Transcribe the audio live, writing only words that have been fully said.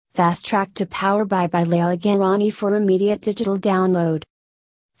Fast Track to Power by Leila Gharani for immediate digital download.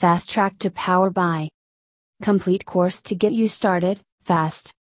 Fast Track to Power by. Complete course to get you started,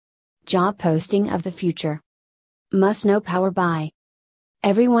 fast. Job posting of the future. Must know Power by.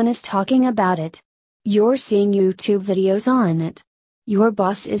 Everyone is talking about it. You're seeing YouTube videos on it. Your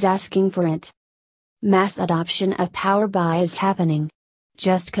boss is asking for it. Mass adoption of Power BI is happening.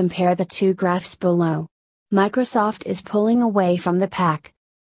 Just compare the two graphs below. Microsoft is pulling away from the pack.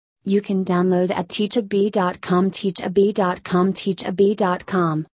 You can download at teachabee.com, teachabee.com, teachabee.com.